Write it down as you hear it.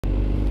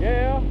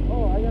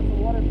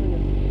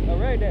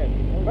trade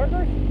that?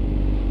 Burgers?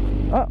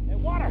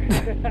 And water. I gotta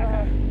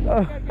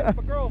get to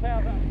my girl's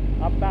house.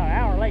 I'm about an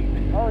hour late.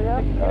 Oh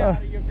yeah? Get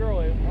out of your girl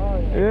is. Oh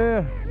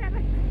yeah.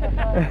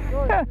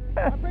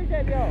 I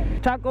appreciate y'all.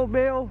 Taco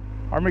Bell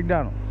or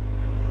McDonald's?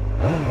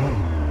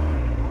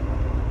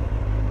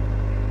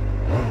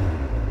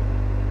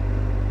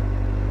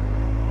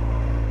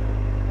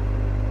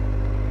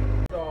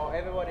 So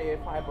everybody is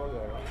 5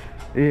 burgers, right?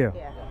 Yeah.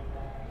 Yeah.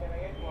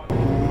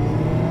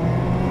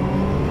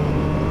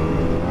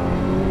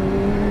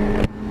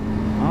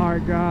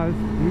 Alright guys,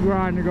 we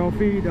riding to go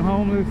feed the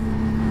homeless.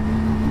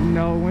 You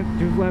know,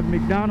 just left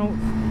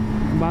McDonald's.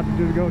 I'm about to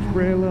just go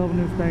spread love on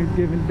this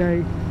Thanksgiving Day.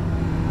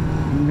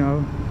 You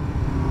know,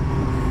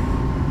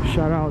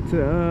 shout out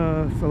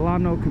to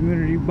Solano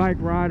Community Bike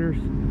Riders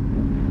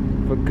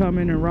for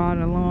coming and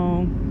riding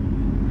along.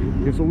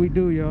 That's what we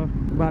do, y'all.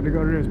 About to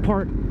go to this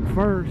park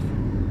first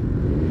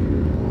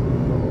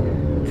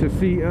to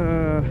see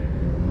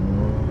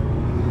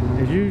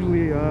there's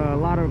usually a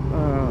lot of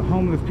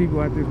homeless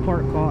people at this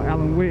park called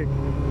Allen Wick.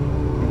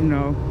 You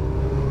know,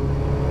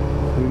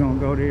 we're gonna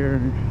go there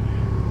and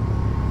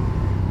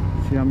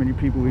see how many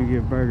people we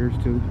give burgers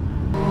to.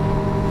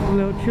 It's a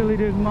little chilly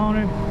this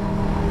morning,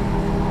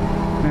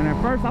 and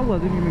at first I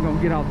wasn't even gonna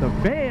get out the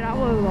bed. I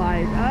was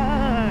like,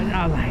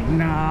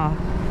 nah.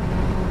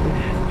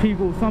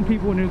 Some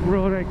people in this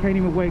world, they can't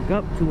even wake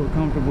up to a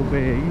comfortable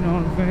bed. You know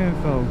what I'm saying?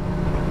 So,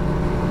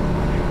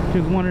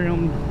 just one of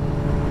them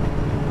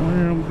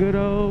good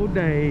old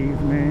days,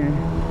 man.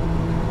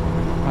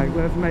 Like,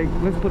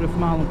 let's put a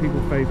smile on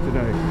people's face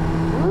today.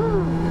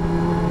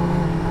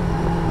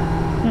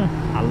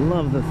 I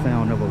love the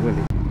sound of a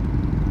wheelie.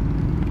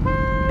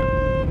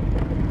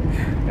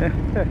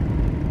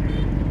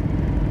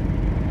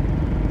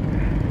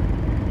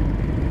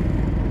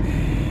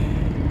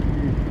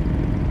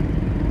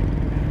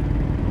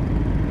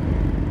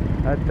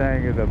 That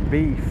thing is a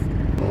beast.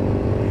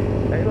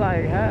 They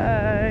like,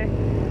 hey.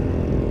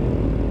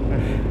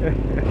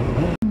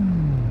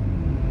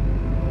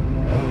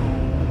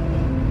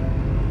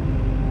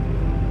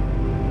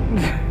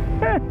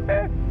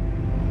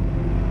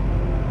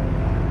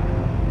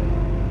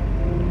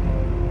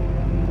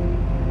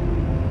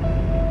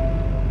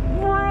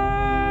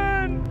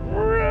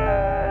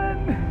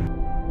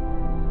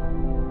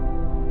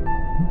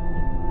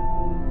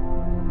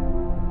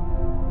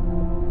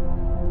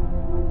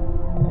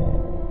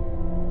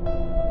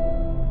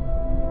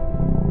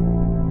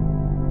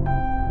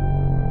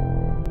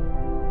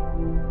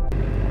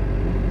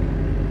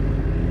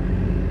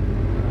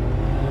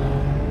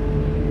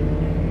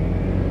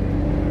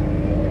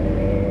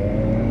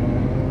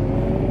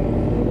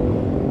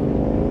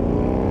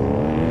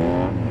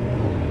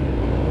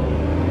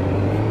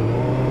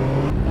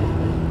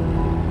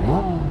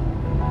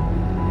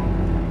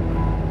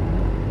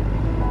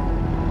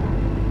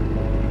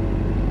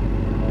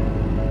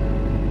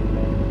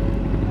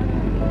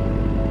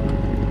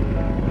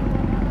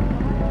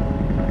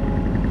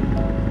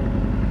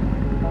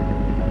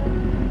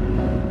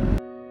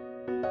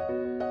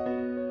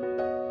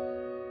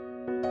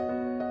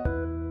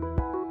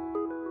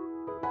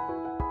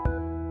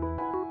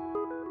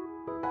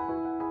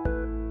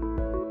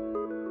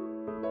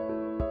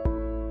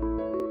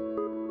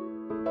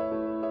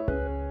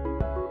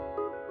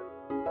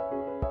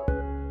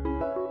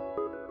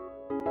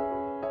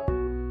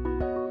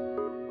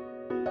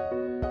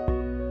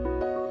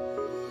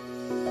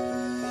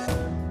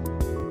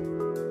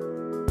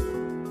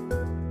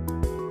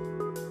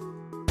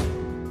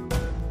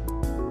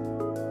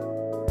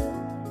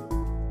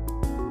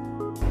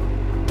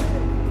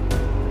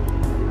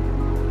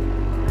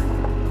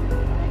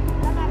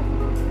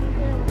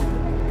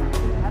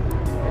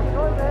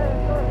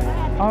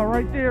 Oh,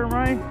 right there,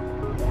 Ryan.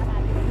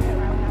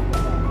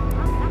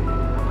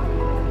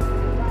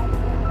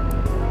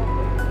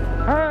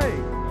 Hey,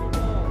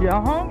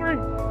 y'all hungry?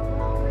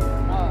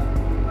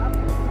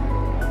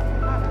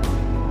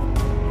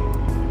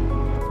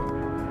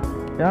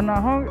 Y'all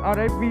not hungry? Oh,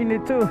 they beating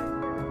it too.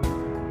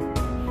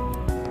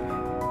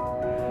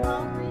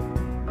 Hungry?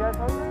 You guys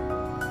hungry?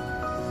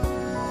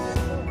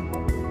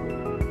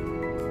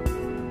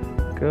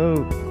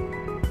 Cool.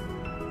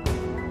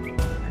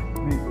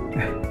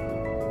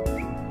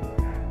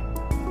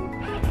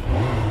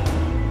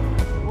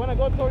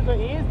 Go towards the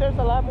east, there's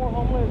a lot more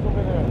homeless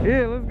over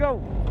there. Yeah, let's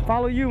go.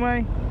 Follow you,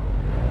 man.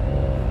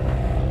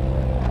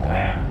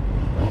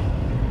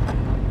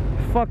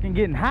 It's fucking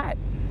getting hot.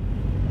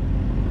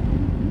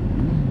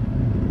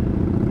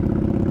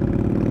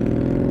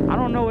 I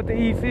don't know what the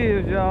east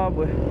is, y'all,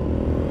 but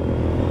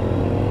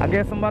I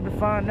guess I'm about to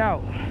find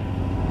out.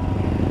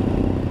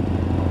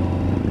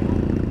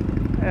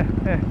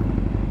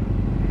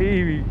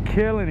 He be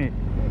killing it.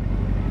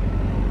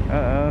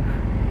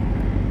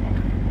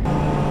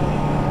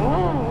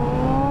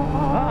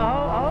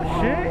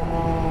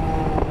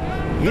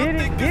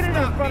 Get it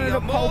in front of the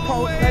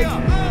po-po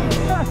station.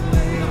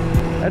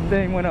 That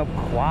thing went up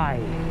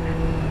quiet.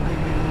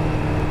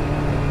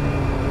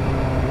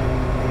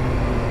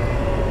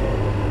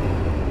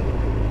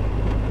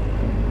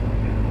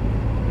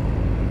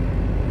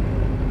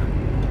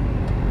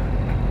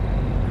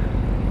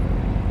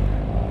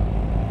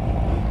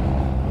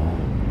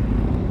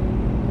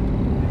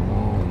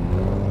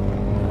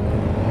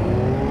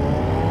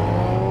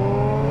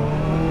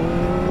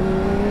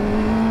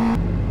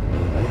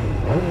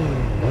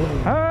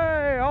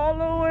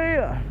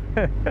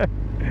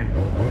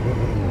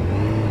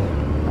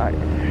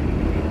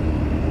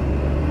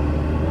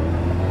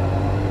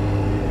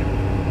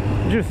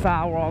 Just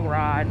sidewalk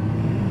ride.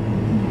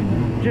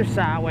 Just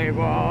sideways,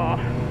 bro.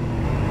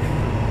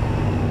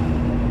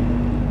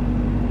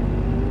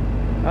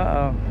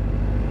 Uh-oh.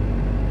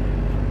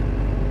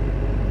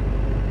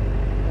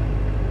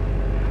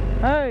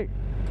 Hey,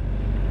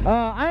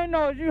 I didn't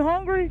know, is you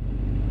hungry?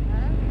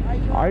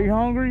 Huh? Are you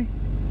hungry?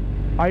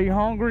 Are you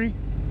hungry?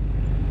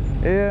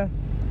 Yeah,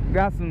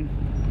 got some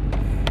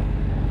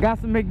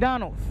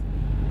McDonald's.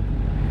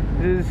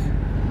 Just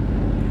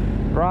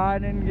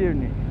riding and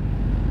giving it.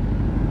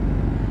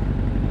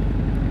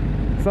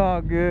 It's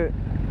all good.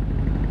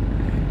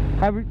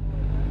 Happy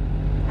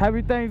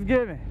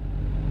Thanksgiving.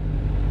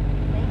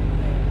 Thank you.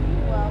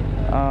 You're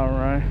welcome. All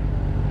right.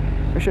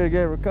 I should have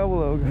gave her a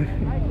couple of them.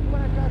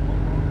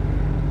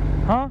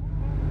 Huh?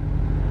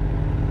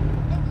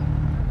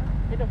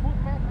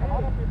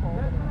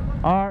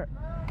 All right.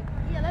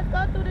 Yeah, let's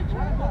go through the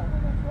trail.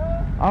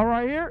 All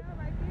right, here.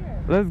 Right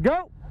here. Let's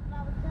go. That's what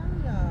I was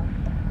telling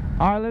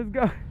y'all. All right, let's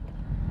go.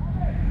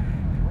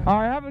 All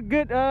right, have a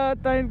good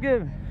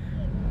Thanksgiving.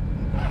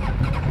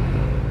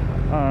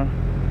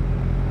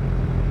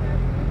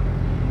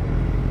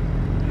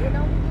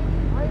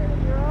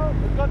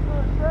 Let's go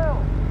through the trail.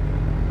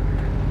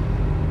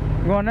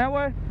 You going that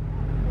way?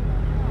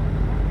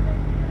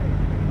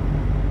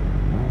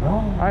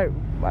 Alright,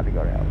 about to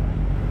go that way.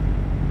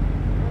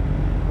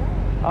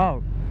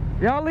 Oh,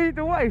 y'all lead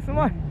the way,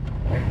 somebody.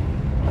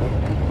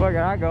 Fuck it,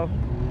 I go.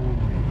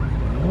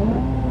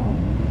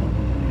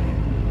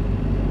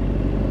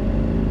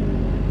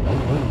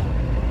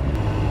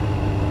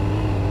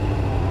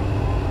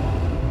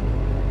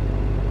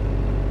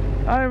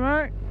 Hey,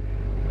 man.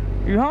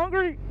 You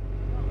hungry?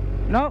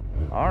 No?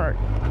 Alright.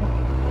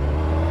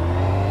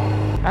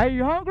 Hey,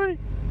 you hungry?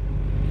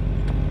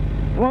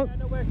 What?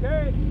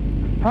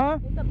 Huh?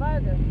 It's a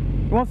burger.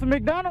 You want some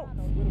McDonald's?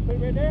 With a fit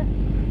right there?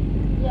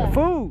 Yeah.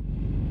 Food.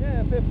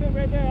 Yeah, if it fit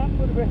right there, I'll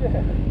put it right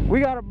there. We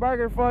got a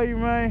burger for you,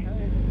 man.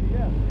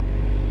 Yeah.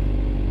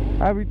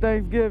 Happy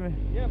Thanksgiving.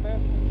 Yeah,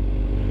 man.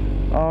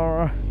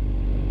 Alright.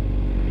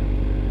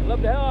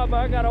 Love the hell out of it.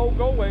 I got an old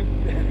go way.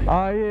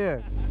 Oh,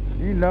 yeah.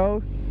 You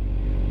know.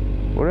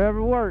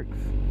 Whatever works.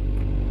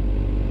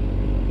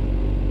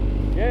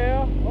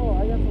 Yeah. Oh,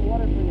 I got some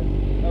water for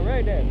you. All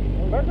right,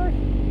 then. Burgers?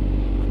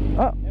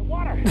 Oh. And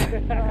water. I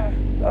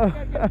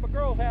gotta get to my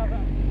girl's house.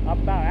 I'm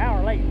about an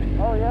hour late.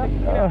 Oh, yeah?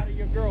 Get out of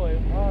your girl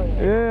is. Oh,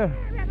 Yeah.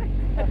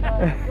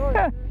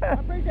 I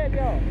appreciate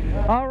y'all.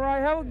 All right,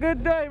 have a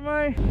good day,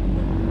 man.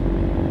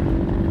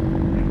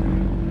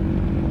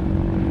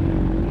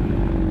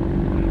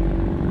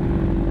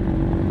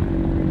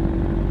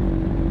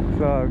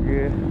 It's all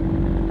good.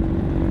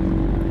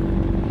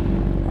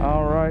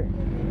 All right.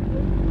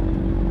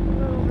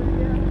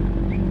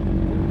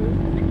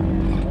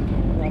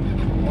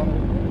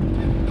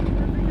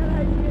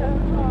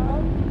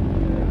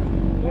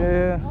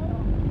 Yeah.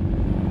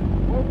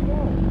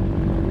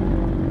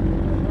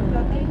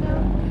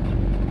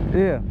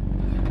 Yeah.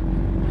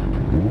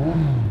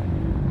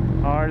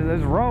 All right,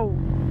 let's roll.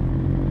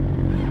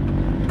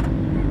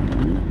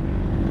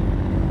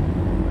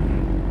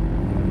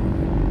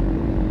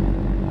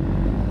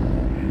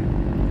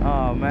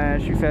 Oh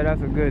man, she said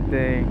that's a good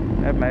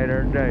thing. That made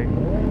her day.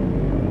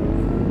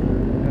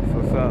 That's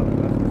what's up.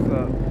 That's what's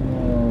up.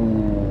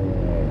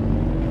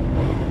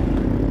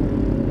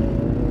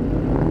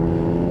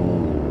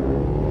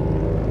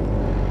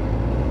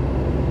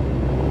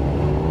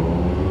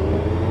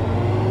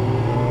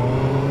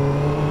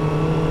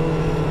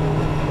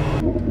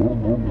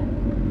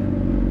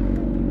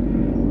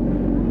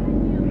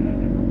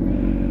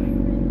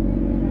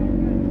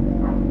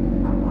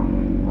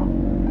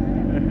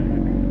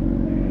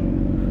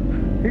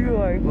 He's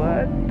like,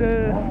 what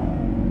the?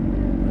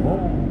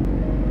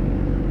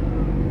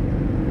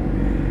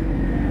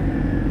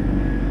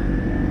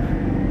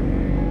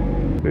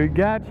 We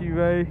got you,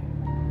 babe.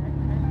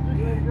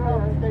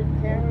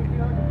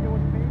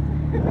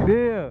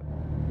 Yeah.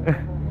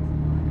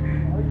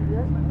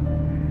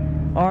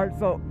 Alright,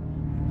 so,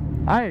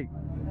 hey.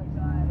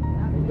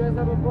 You guys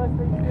have a blessed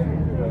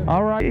Thanksgiving.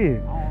 Alright. Yeah. I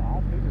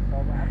don't think it's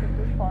over. I think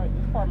this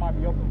part might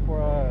be open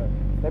for,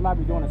 they might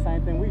be doing the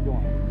same thing we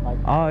doing. Like,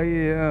 Oh,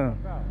 yeah.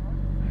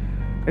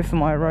 It's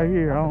somebody right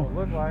here. I that's what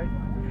don't. it look like.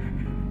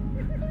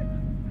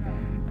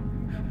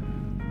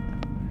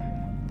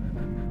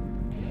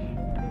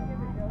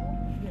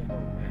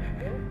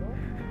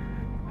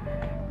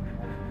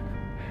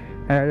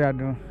 Hey, how y'all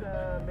doing?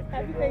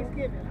 Happy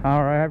Thanksgiving.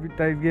 Alright, happy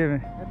Thanksgiving.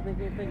 Happy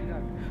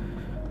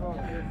Thanksgiving. Oh,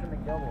 here's some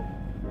McDoubles.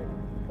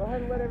 Go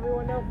ahead and let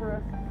everyone know for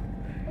us.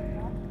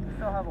 We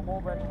still have a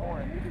whole bunch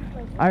more.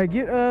 Alright,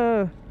 get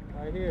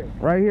Right here.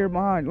 right here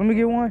behind. Let me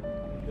get one.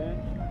 Then,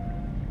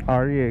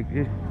 Alright,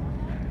 yeah.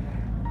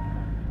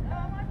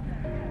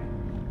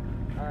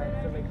 alright,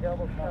 so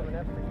McDoubles coming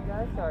up for you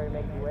guys. Sorry to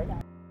make you wait.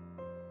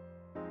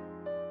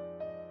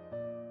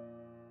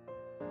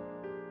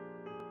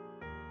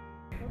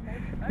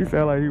 You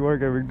sound like you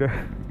work every day.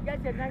 You guys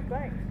had nice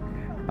bags.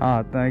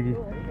 Ah, thank you.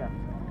 There you go.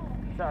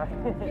 Sorry.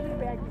 Give me the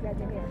bag you guys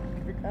in here.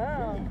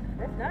 Oh,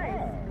 that's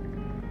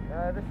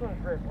nice. This one's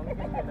Chris. Let me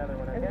get you another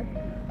one, okay?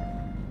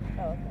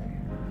 Oh, okay.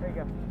 There you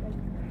go.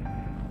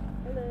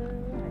 Hello.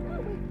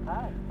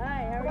 Hi. Hi,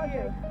 how are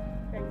you?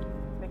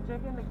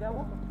 McChicken,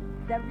 McDouble?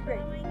 That would be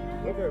great.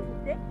 Yes,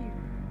 thank you.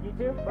 You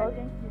too? Both?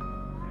 Thank you.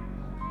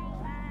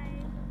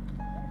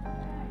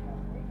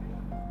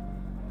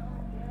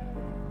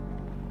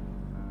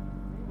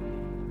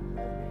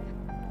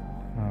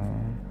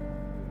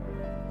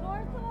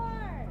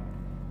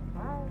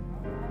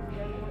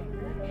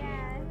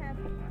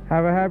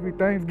 Have a happy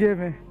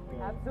Thanksgiving.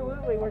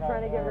 Absolutely, we're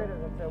trying to get rid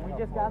of them, so we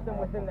just got them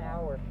within the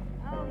hour.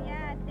 Oh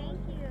yeah, thank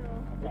you.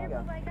 Here, Boo,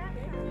 I got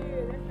some.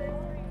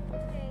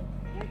 Okay.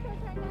 You're so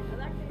trying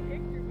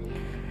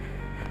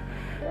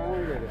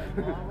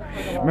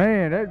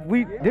Man,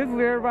 this is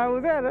where everybody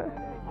was at, huh?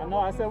 I know,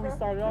 I said we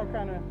started out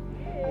kind of,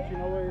 but you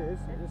know what, it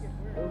was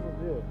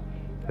legit.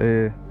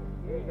 Yeah.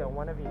 Here you go,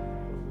 one of each. It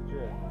was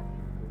legit.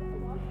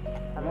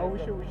 I know we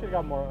should have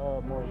got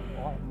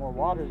more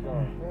waters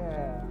though.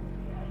 Yeah.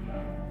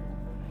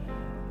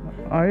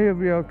 Oh, he'll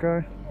be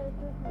okay.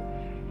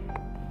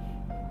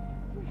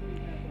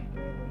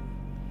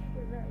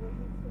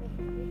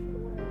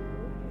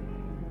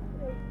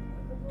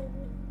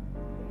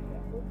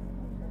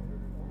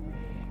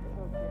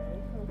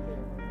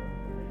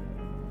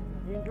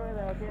 You enjoy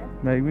that, okay?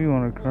 Make me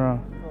want to cry. You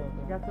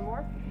got some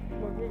more?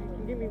 Well, yeah, you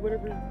can give me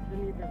whatever you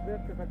need for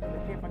this, because the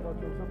camp I go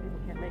to, some people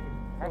can't make it.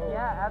 Heck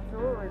yeah,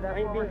 absolutely. That's I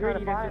ain't what we're being trying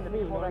to greedy, find, that's the just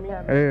me, people you know that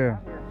what I can't Yeah.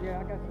 Yeah,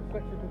 I got some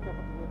sweatshirts and stuff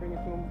we're bringing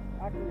to them.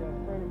 Actually, a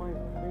friend of mine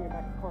is bringing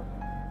back a car.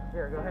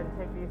 Here, go ahead and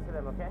take these to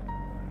them, okay?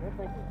 Yeah,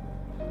 thank you.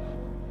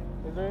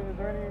 Is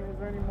there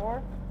any more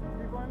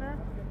people in there?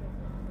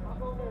 I'll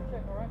go over there and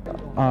check, all right?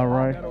 All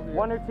right.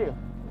 One or two?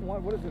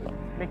 What is it?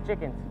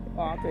 McChickens.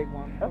 Oh, I'll take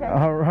one. Okay.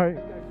 All right.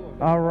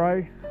 All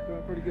right.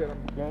 Doing pretty good.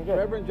 Doing good.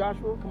 Reverend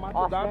Joshua Camacho,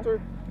 Awesome.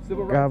 doctor,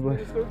 civil God rights bless.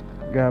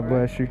 minister. God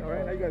bless you. All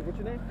right, now you guys, what's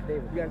your name?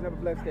 David. You guys have a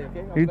blessed day,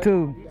 okay? You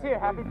too. You too.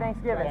 Happy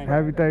Thanksgiving.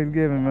 Happy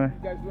Thanksgiving, man.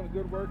 You guys doing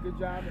good work, good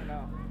job, and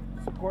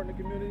supporting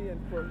the community and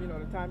for the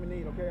time of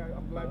need, okay?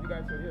 I'm glad you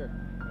guys are here.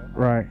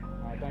 Right.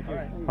 Thank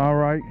you. All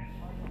right.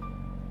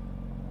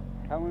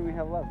 How many we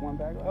have left? One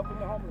bag left? Helping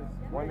the homeless.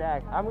 One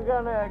bag. I'm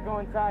gonna go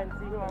inside and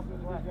see who else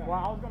is left. Well,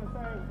 I was going to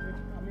say, if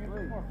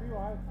there's more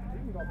fuel, we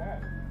can go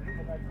back. We can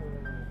go back to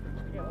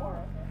get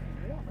water.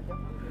 Yeah, I guess.